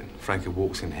minute Franco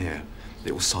walks in here,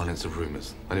 it will silence the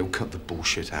rumours, and it will cut the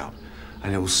bullshit out,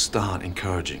 and it will start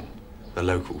encouraging the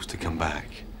locals to come back.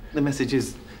 The message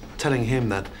is telling him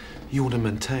that you want to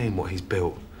maintain what he's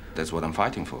built. That's what I'm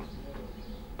fighting for.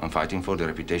 I'm fighting for the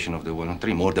reputation of the Walnut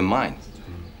Tree, more than mine.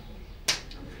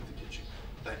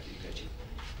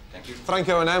 Thank you.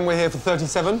 Franco and Anne, we're here for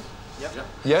 37. Yep.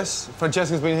 Yes.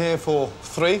 Francesco's been here for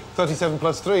 3. 37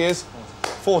 plus 3 is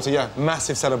 40, yeah.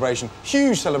 Massive celebration.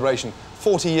 Huge celebration.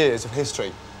 40 years of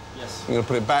history. Yes. We're going to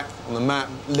put it back on the map,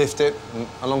 lift it, and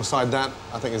alongside that,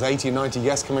 I think there's 80 or 90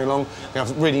 guests coming along. We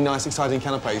have really nice, exciting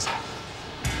canapes.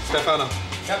 Stefano.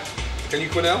 Yep. Can you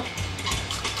quenelle?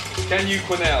 Can you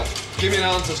quenelle? Give me an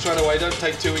answer straight away. Don't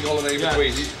take 2-week holiday in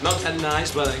between. Not that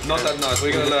nice, but... Not that nice.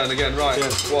 We're going to learn again. Right.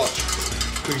 Yes. Watch.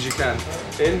 Quick as you can.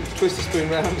 In, twist the spoon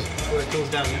round. Before it cools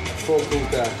down, yeah. Before it cools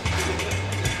down.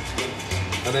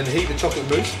 And then heat the chocolate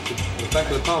mousse, the back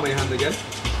of the palm of your hand again.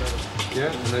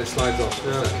 Yeah, and then it slides off.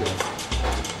 Yeah. Exactly.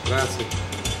 Grazie.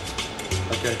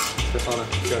 Okay, Stefano,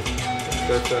 go.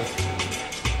 Go first.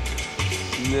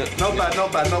 Yeah. Not bad,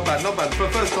 not bad, not bad, not bad. For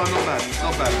the first time, not bad,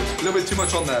 not bad. A little bit too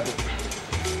much on there.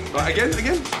 Right, again.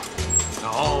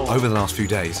 Oh. Over the last few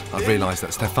days, I've realised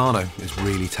that Stefano is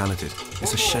really talented.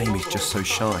 It's a shame he's just so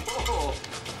shy.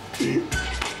 In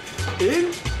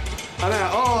and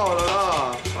out. Oh,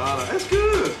 la, la. That's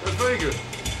good. That's very good.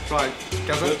 Right,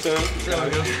 Gazza.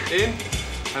 In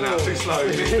and out. Too slow.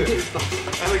 Missed it.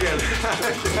 And again.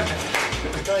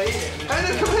 And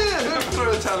then come here. Don't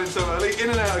throw a towel in so early. In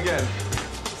and out again.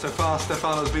 So far,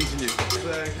 Stefano's beaten you.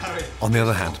 On the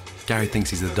other hand, Gary thinks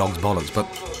he's the dog's bollocks, but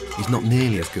he's not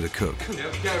nearly as good a cook.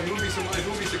 Yeah, Gary, you wouldn't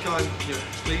be so kind. Yeah,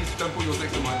 please, don't put yours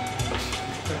next to mine.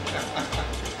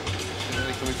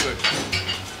 Coming through.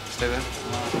 Stay there.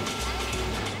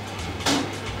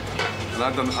 And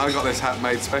I got this hat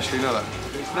made specially, you know that?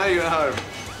 Now you're at home.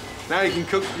 Now you can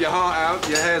cook your heart out,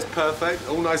 your hair's perfect,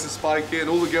 all nice and spiky, and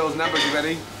all the girls in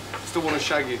Abergavenny still want to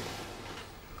shag you.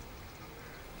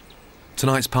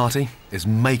 Tonight's party is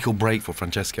make or break for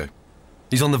Francesco.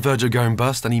 He's on the verge of going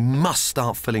bust, and he must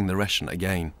start filling the restaurant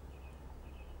again.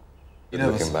 You know,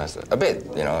 looking bastard. A bit,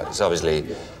 you know. It's obviously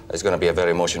going to be a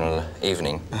very emotional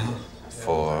evening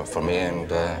for me and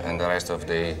the rest of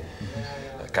the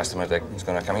customers that's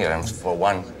going to come here, and for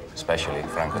one especially,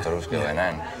 Franco Tarusco and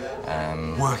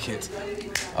Anne. Work it.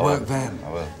 Work them.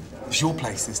 I will. It's your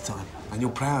place this time, and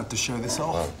you're proud to show this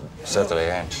off. Well, certainly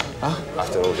I am.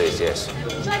 After all this, yes.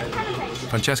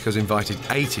 Francesco's invited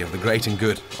 80 of the great and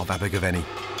good of Abergavenny.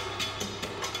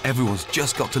 Everyone's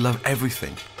just got to love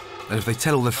everything. And if they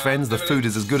tell all their friends the food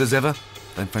is as good as ever,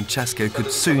 then Francesco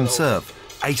could soon serve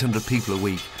 800 people a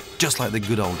week, just like the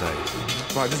good old days.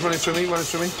 Right, just run it through me,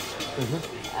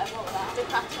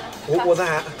 What was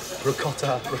that?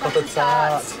 Ricotta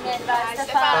tart.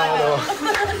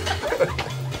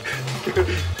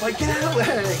 Like, get out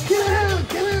there! Get out!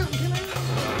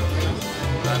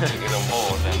 To get on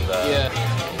board and...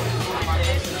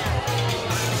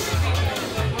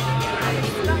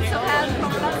 Lots of help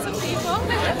from lots of people.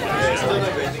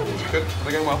 Good? Are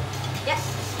they going well? Yes.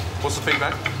 What's the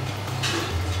feedback?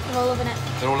 They're all loving it.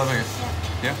 They're all loving it?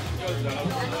 Yeah?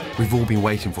 We've all been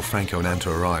waiting for Franco and Anne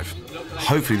to arrive.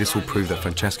 Hopefully this will prove that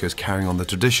Francesco's carrying on the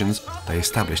traditions they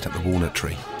established at the Walnut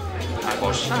Tree.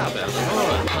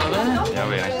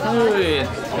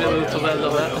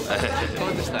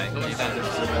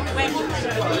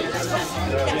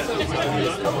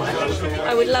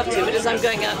 I would love to, but as I'm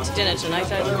going out to dinner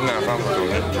tonight, I will.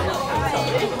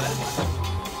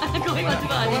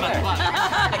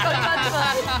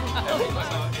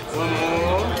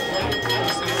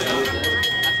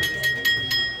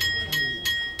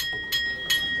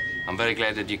 I'm very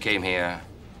glad that you came here,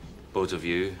 both of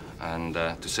you, and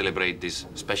to celebrate this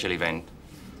special event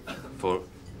for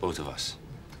both of us.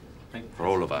 For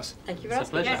all of us. Thank you very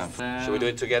much. Yes. Shall we do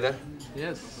it together?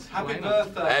 Yes. Happy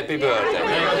birthday. Happy birthday.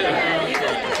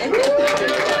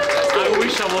 I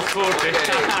wish I was 40.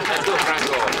 Let's go,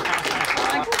 Franco.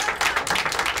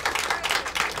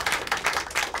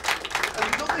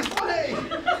 Not this way!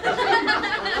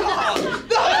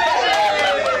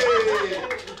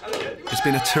 it's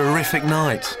been a terrific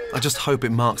night. I just hope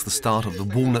it marks the start of the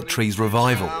Walnut Tree's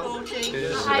revival.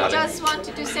 I just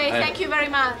wanted to say thank you very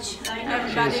much,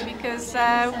 everybody, because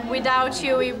without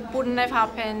you it wouldn't have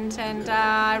happened, and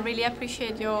I really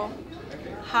appreciate your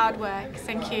hard work.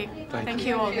 Thank you. Thank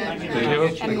you all. Thank you.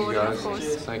 And Gordon, of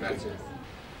course. Thank you.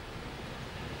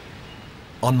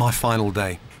 On my final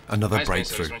day, another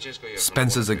breakthrough.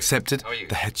 Spencer's accepted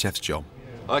the head chef's job.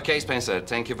 Okay, Spencer,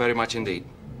 thank you very much indeed.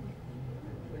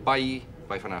 Bye.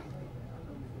 Bye for now.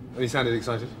 And he sounded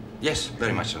excited? Yes,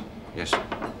 very much so. Yes.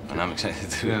 And I'm excited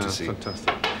to see.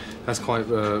 Fantastic. That's quite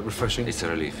refreshing. It's a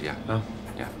relief, yeah. Oh.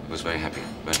 Yeah, I was very happy.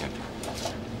 Very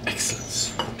happy.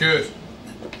 Excellent. Good.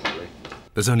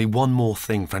 There's only one more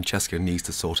thing Francesco needs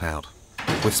to sort out.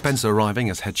 With Spencer arriving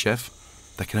as head chef,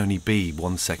 there can only be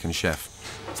one second chef.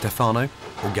 Stefano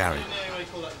or Gary.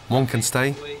 One can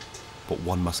stay, but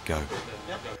one must go.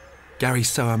 Gary's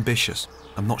so ambitious,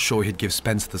 I'm not sure he'd give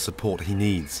Spencer the support he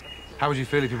needs. How would you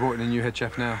feel if you brought in a new head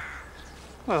chef now?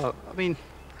 Well, I mean,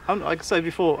 like I said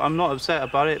before, I'm not upset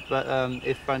about it, but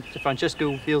if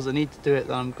Francesco feels the need to do it,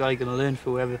 then I'm going to learn for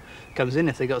whoever comes in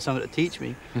if they've got something to teach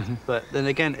me. But then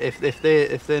again, if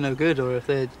they're no good, or if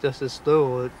they're just as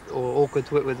slow or awkward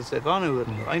to work with as Stefano,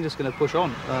 I'm just going to push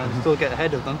on and still get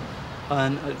ahead of them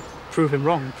and prove him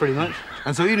wrong, pretty much.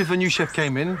 And so even if a new chef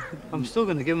came in... I'm still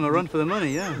going to give him a run for the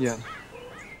money, yeah. Yeah.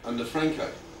 Under Franco?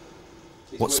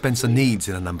 What Spencer needs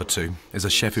in a number two is a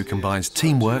chef who combines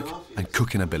teamwork and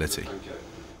cooking ability.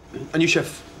 A new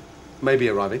chef may be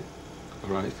arriving.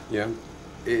 Right. Yeah.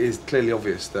 It is clearly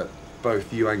obvious that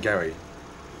both you and Gary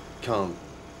can't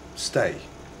stay.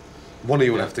 One of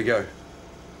you will have to go.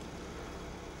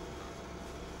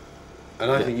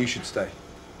 And I think you should stay.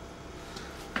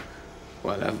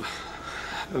 Well, I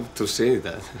have to say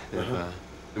that.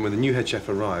 And when the new head chef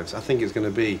arrives, I think it's going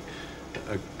to be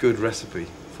a good recipe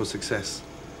for success.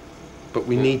 But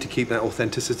we need to keep that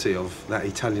authenticity of that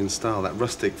Italian style, that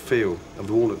rustic feel of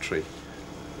the Walnut Tree.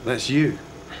 That's you.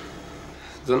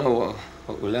 I don't know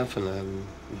what will happen.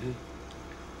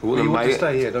 Well, you want to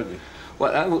stay here, don't you?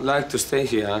 Well, I would like to stay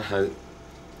here.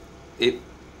 If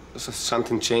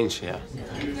something changed here.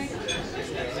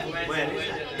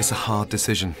 It's a hard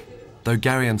decision. Though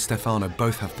Gary and Stefano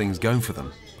both have things going for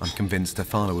them, I'm convinced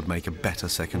Stefano would make a better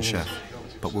second chef.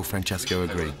 But will Francesco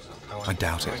agree? I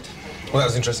doubt it. Well, that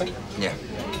was interesting. Yeah.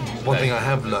 One thing I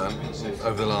have learned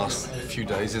over the last few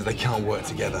days is they can't work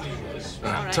together.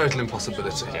 Total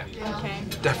impossibility. Okay.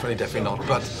 Definitely not.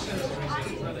 But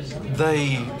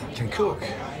they can cook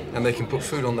and they can put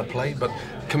food on their plate, but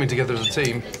coming together as a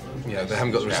team, yeah, they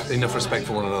haven't got enough respect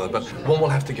for one another. But one will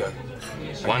have to go.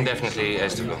 One definitely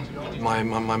has to go.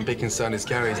 My big concern is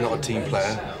Gary's not a team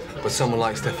player, but someone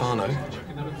like Stefano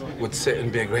would sit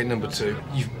and be a great number two.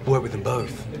 You've worked with them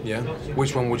both, yeah?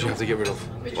 Which one would you have to get rid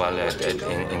of? Well,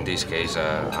 in this case,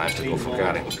 I have to go for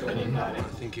Gary.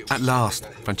 At last,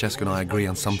 Francesco and I agree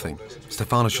on something.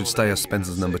 Stefano should stay as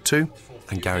Spencer's number two,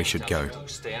 and Gary should go.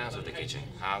 Stay out of the kitchen.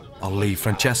 I'll leave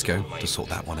Francesco to sort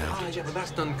that one out.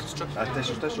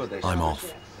 I'm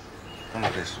off.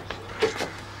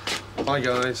 Bye,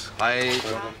 guys. Bye.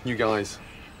 You guys,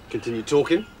 continue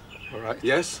talking. All right.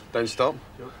 Yes, don't stop.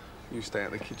 You stay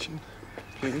out of the kitchen,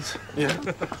 please. Yeah.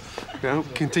 Now,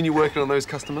 continue working on those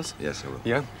customers. Yes, I will.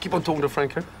 Yeah. Keep on talking to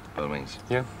Franco. By all means.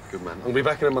 Yeah. Good man. I'll be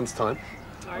back in a month's time.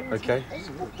 Okay.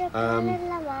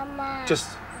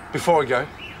 Just before I go,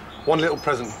 one little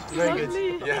present. Very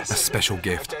good. Yes. A special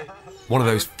gift. One of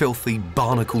those filthy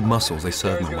barnacled mussels they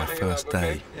served me on my first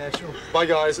day. Yeah, sure. Bye,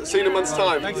 guys. See you in a month's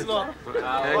time. Thanks a lot.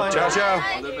 Ciao,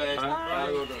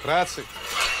 ciao. Grazie.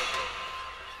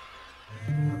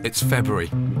 It's February,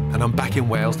 and I'm back in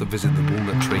Wales to visit the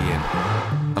Walnut Tree Inn.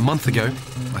 A month ago,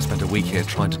 I spent a week here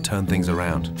trying to turn things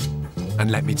around. And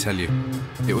let me tell you,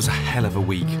 it was a hell of a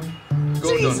week.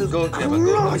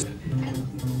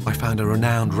 I found a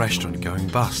renowned restaurant going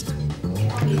bust.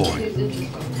 Boring.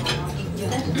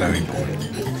 Very boring.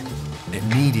 It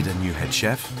needed a new head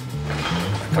chef.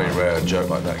 Very rare a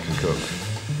joke like that can cook.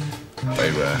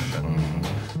 Very rare.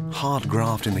 Hard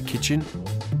graft in the kitchen.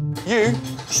 You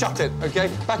shut it, okay?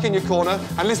 Back in your corner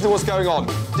and listen to what's going on.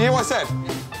 Do you hear what I said?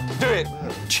 Do it.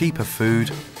 Cheaper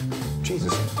food.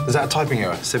 Jesus. Is that a typing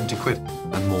error? 70 quid.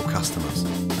 And more customers.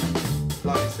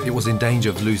 It was in danger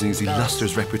of losing its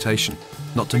illustrious reputation,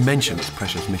 not to mention its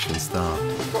precious Michelin star.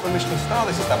 You've got the Michelin star,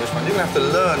 this establishment. You're going to have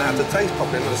to learn how to taste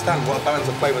properly and understand what a balance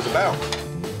of flavour's about.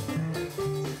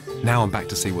 Now I'm back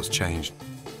to see what's changed.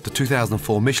 The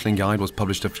 2004 Michelin Guide was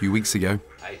published a few weeks ago.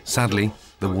 Sadly,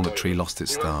 the Walnut Tree lost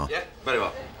its star. Yeah, very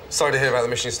well. Sorry to hear about the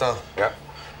Michelin star. Yeah.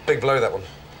 Big blow, that one.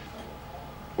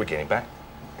 We're getting it back.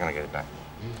 We're going to get it back.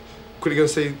 Quickly go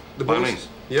see the By all boys? means.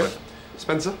 Yeah?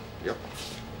 Spencer? Yep.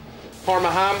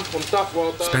 Parma ham, one duck,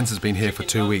 well done. Spencer's been here for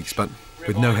 2 weeks, but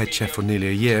with no head chef for nearly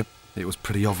a year, it was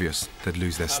pretty obvious they'd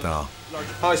lose their star.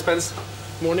 Hi, Spence.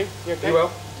 Morning. You okay? You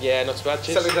well? Yeah, not too bad.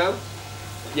 Cheers. Settling down?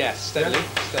 Yes, steadily.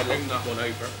 Steadily. Bring that one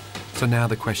over. So now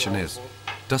the question is,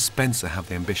 does Spencer have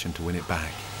the ambition to win it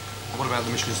back? What about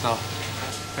the Michelin star?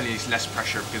 Really, it's less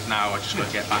pressure because now I just got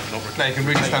to get back and over. Now you can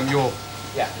really stamp your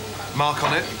mark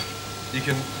on it. You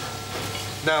can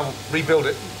now rebuild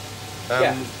it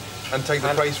and take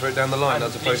the praise for it down the line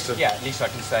as opposed to... Yeah, at least I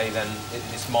can say then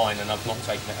it's mine and I've not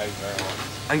taken it over.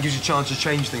 And gives you a chance to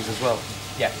change things as well.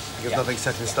 Yes. Because nothing's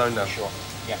set in stone now. Sure.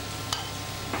 Yeah.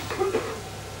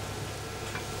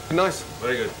 Nice.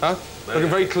 Very good. Huh? Looking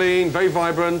very clean, very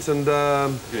vibrant and...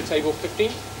 Good. Table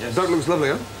 15? Yes. Duck looks lovely,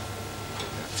 huh?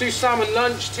 2 salmon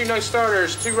lunch, 2 no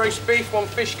starters, 2 roast beef, 1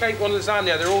 fish cake, 1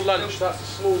 lasagna. They're all lunch. That's a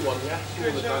small one, yeah?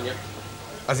 Small lasagna.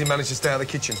 Has he managed to stay out of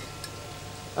the kitchen?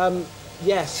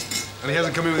 Yes. And he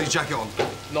hasn't come in with his jacket on?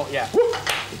 Not yet.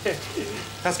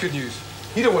 That's good news.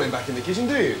 You don't want him back in the kitchen,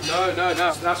 do you? No.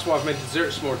 That's why I've made the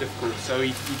desserts more difficult, so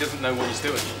he doesn't know what he's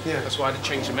doing. Yeah. That's why I had to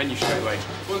change the menu straight away.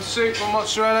 1 soup, 1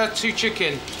 mozzarella, 2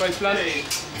 chicken. Both lunch.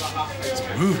 It's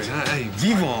moving, huh? Hey,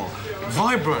 vivant,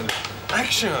 vibrant,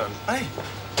 action. Hey.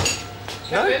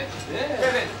 Kevin?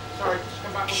 Kevin. Sorry, just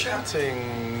come back.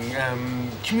 Shouting,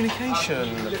 communication.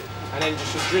 And then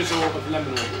just a drizzle of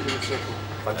lemon oil in a circle.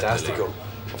 Fantastical.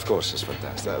 Of course, it's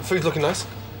fantastic. Food's looking nice.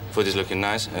 Food is looking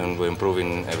nice, and we're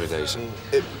improving every day. So.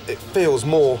 It feels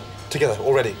more together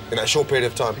already in that short period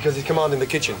of time because he's commanding the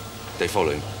kitchen. They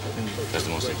follow him. That's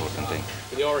the most important thing.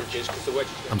 The oranges, because the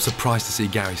wedges. I'm surprised to see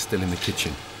Gary still in the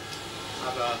kitchen.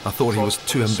 I thought he was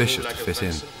too ambitious to fit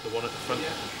in. The one at the front.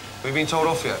 Have we been told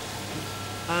off yet?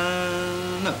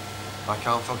 No. I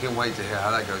can't fucking wait to hear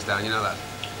how that goes down, you know that?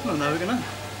 No, we're gonna.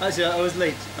 Actually, I was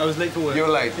late. I was late for work. You were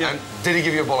late? Yeah. And did he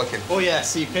give you a bollocking? Oh,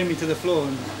 yes. He pinned me to the floor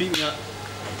and beat me up.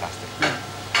 Fantastic. Yeah.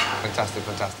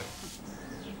 Fantastic.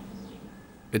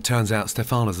 It turns out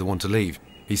Stefano's the one to leave.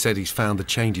 He said he's found the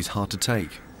changes hard to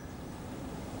take.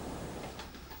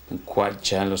 I'm quite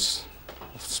jealous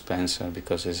of Spencer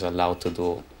because he's allowed to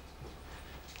do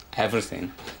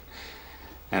everything.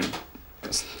 And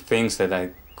things that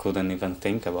I couldn't even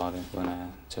think about it when I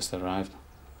just arrived.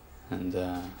 And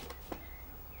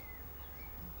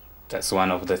that's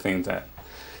one of the things that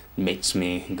makes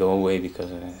me go away because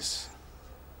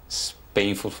it's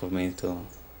painful for me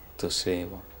to see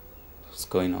what's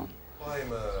going on.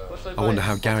 I wonder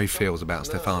how Gary feels about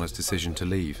Stefano's decision to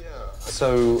leave.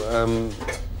 So,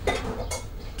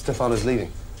 Stefano's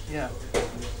leaving? Yeah.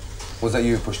 Was that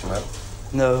you who pushed him out?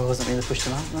 No, it wasn't me that pushed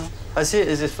him out, no. I see it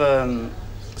as if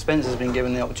Spencer's been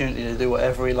given the opportunity to do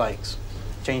whatever he likes.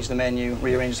 Change the menu,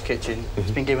 rearrange the kitchen.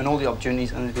 He's been given all the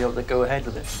opportunities and to be able to go ahead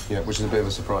with it. Yeah, which is a bit of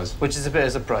a surprise. Which is a bit of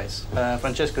a surprise.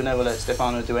 Francesco never let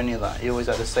Stefano do any of that. He always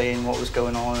had a say in what was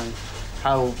going on and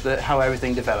how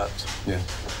everything developed. Yeah.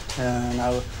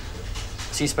 Now, I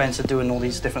see Spencer doing all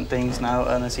these different things now,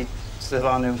 and I see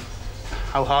Stefano,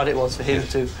 how hard it was for him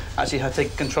to actually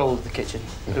take control of the kitchen.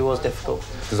 It was difficult.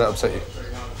 Does that upset you?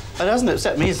 It hasn't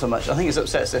upset me so much. I think it's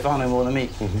upset Stefano more than me.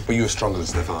 But you were stronger than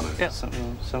Stefano. Yeah, some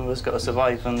of us got to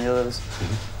survive and the others.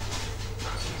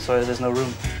 Sorry, there's no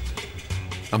room.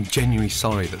 I'm genuinely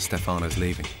sorry that Stefano's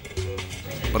leaving.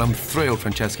 But I'm thrilled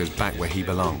Francesco's back where he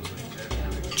belongs,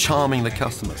 charming the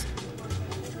customers.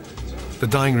 The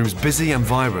dining room's busy and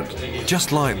vibrant,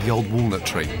 just like the old Walnut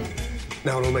Tree.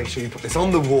 Now I'll make sure you put this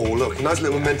on the wall. Look, a nice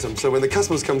little momentum, so when the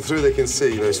customers come through, they can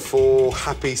see those 4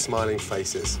 happy, smiling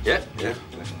faces. Yeah.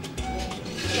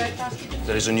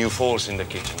 There is a new force in the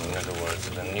kitchen, in other words,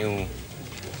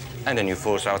 a new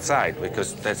force outside,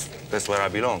 because that's where I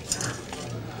belong.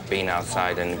 Being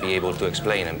outside and be able to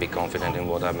explain and be confident in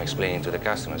what I'm explaining to the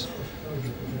customers.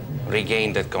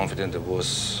 Regain that confidence that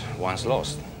was once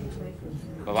lost.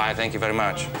 Bye-bye, thank you very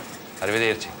much.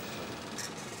 Arrivederci.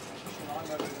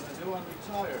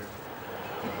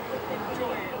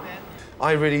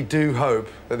 I really do hope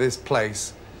that this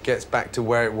place gets back to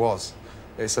where it was.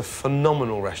 It's a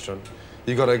phenomenal restaurant.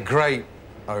 You've got a great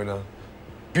owner,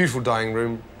 beautiful dining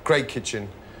room, great kitchen,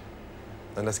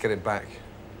 and let's get it back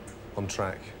on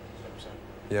track.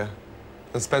 Yeah?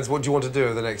 And Spence, what do you want to do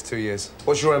over the next 2 years?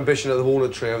 What's your ambition at the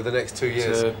Walnut Tree over the next 2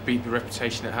 years? To beat the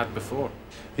reputation it had before.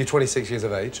 You're 26 years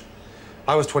of age.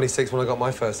 I was 26 when I got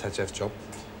my first head chef's job.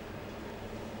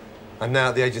 And now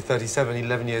at the age of 37,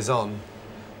 11 years on,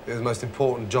 it was the most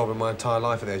important job in my entire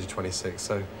life at the age of 26,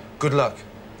 so good luck.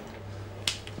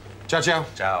 Ciao, ciao.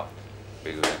 Ciao.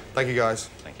 Be good. Thank you, guys.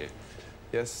 Thank you.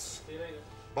 Yes. See you later.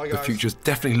 The future's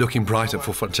definitely looking brighter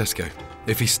for Francesco.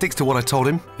 If he sticks to what I told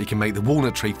him, he can make the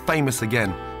Walnut Tree famous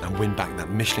again and win back that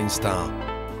Michelin star.